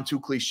want to sound too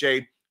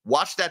cliched.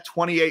 Watch that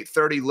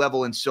 28.30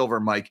 level in silver,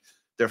 Mike.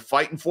 They're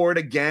fighting for it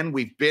again.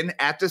 We've been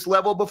at this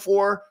level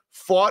before,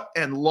 fought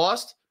and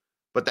lost.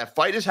 But that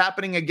fight is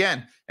happening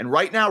again. And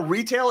right now,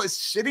 retail is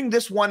sitting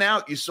this one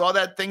out. You saw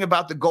that thing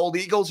about the gold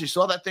eagles. You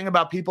saw that thing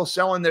about people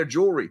selling their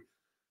jewelry.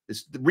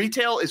 The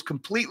retail is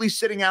completely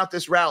sitting out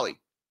this rally,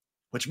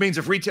 which means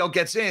if retail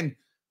gets in,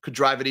 could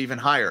drive it even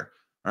higher.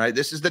 All right,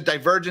 this is the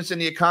divergence in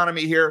the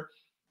economy here.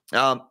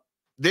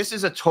 This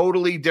is a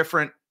totally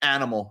different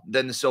animal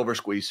than the silver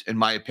squeeze, in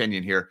my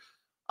opinion here.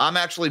 I'm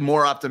actually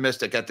more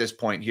optimistic at this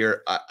point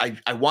here.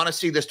 I want to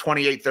see this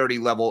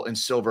 28.30 level in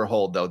silver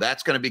hold, though.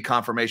 That's going to be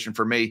confirmation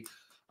for me.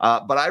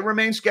 But I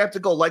remain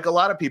skeptical like a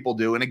lot of people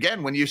do. And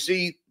again, when you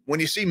see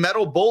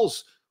metal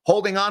bulls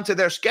holding on to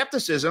their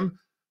skepticism,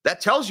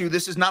 that tells you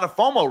this is not a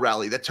FOMO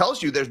rally. That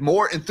tells you there's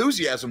more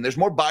enthusiasm. There's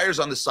more buyers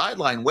on the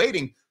sideline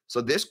waiting.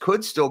 So this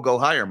could still go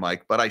higher,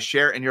 Mike. But I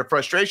share in your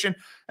frustration.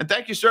 And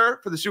thank you, sir,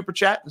 for the super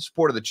chat and the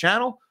support of the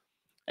channel.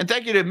 And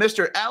thank you to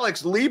Mr.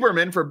 Alex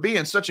Lieberman for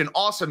being such an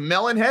awesome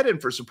melonhead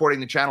and for supporting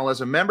the channel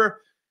as a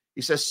member.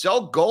 He says,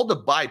 sell gold to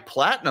buy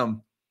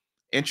platinum.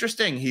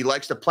 Interesting. He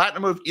likes the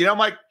platinum move. You know,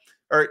 Mike,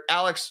 or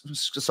Alex,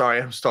 sorry,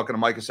 I was talking to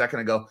Mike a second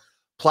ago.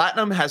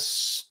 Platinum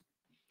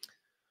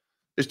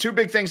there's two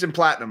big things in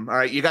platinum. All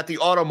right. You got the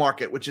auto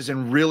market, which is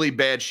in really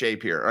bad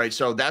shape here. All right.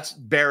 So that's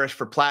bearish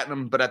for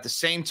platinum. But at the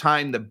same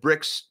time, the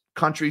BRICS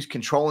countries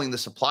controlling the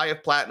supply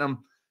of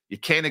platinum, you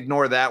can't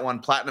ignore that one.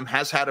 Platinum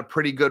has had a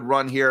pretty good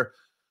run here.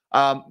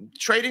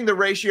 Trading the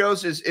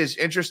ratios is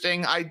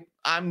interesting.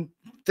 I'm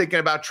thinking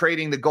about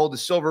trading the gold to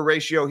silver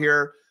ratio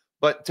here.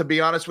 But to be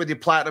honest with you,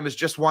 platinum is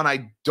just one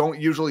I don't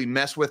usually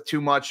mess with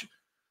too much.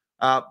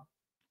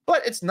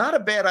 But it's not a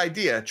bad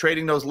idea,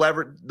 trading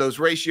those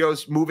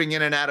ratios, moving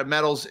in and out of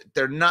metals.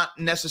 They're not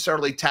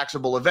necessarily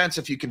taxable events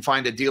if you can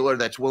find a dealer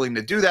that's willing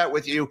to do that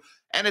with you.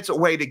 And it's a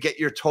way to get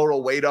your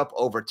total weight up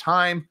over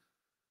time.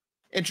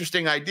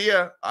 Interesting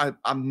idea. I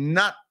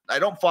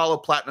don't follow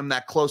platinum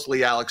that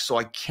closely, Alex, so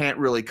I can't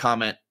really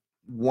comment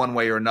one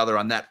way or another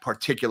on that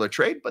particular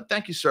trade. But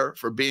thank you, sir,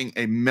 for being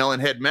a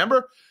Melonhead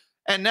member.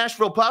 And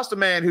Nashville Pasta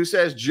Man, who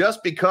says,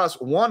 just because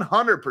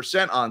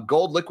 100% on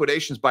gold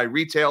liquidations by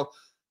retail,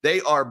 they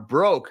are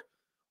broke.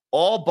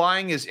 All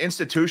buying is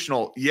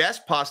institutional. Yes,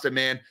 Pasta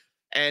Man.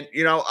 And,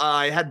 you know,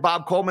 I had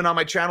Bob Coleman on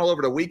my channel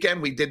over the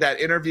weekend. We did that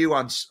interview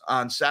on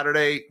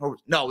Saturday. Oh,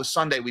 no, it was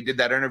Sunday. We did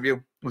that interview.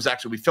 It was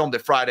actually, we filmed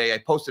it Friday. I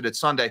posted it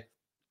Sunday.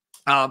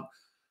 Bob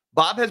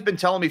has been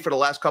telling me for the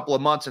last couple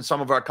of months in some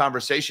of our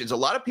conversations, a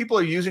lot of people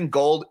are using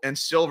gold and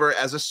silver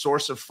as a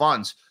source of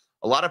funds.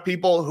 A lot of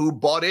people who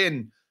bought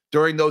in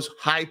during those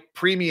high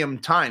premium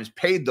times,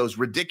 paid those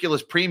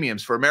ridiculous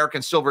premiums for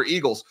American Silver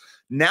Eagles.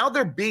 Now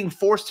they're being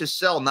forced to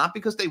sell, not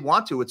because they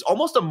want to. It's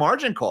almost a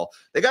margin call.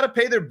 They got to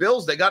pay their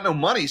bills. They got no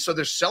money, so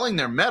they're selling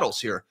their metals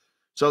here.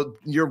 So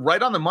you're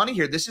right on the money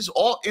here. This is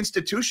all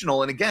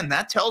institutional. And again,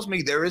 that tells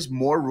me there is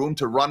more room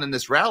to run in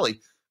this rally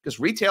because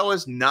retail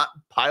is not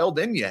piled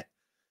in yet.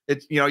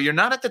 You're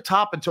not at the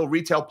top until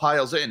retail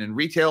piles in, and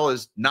retail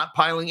is not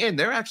piling in.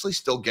 They're actually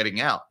still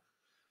getting out.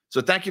 So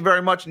thank you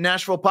very much,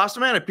 Nashville Pasta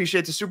Man. I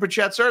appreciate the super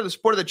chat, sir, the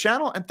support of the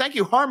channel. And thank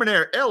you, Harmon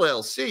Air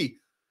LLC.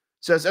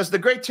 Says, as the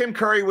great Tim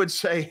Curry would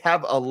say,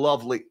 have a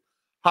lovely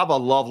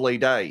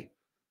day.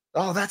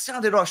 Oh, that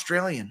sounded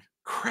Australian.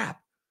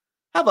 Crap.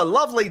 Have a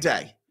lovely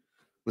day.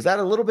 Was that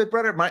a little bit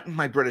better?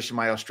 My British and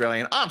my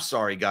Australian. I'm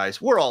sorry, guys.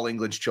 We're all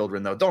English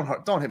children, though.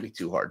 Don't hit me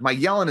too hard. My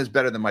yelling is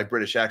better than my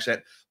British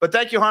accent. But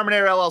thank you, Harmon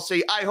Air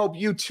LLC. I hope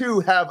you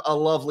too have a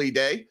lovely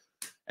day.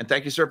 And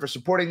thank you, sir, for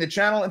supporting the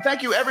channel. And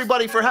thank you,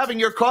 everybody, for having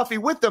your coffee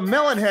with the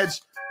Melonheads.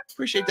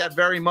 Appreciate that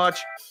very much.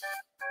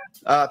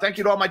 Thank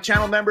you to all my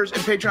channel members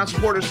and Patreon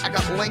supporters. I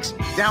got links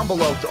down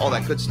below to all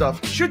that good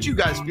stuff, should you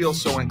guys feel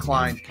so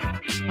inclined.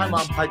 Hi,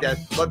 Mom. Hi, Dad.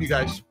 Love you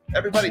guys.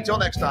 Everybody, till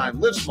next time,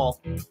 live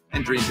small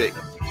and dream big.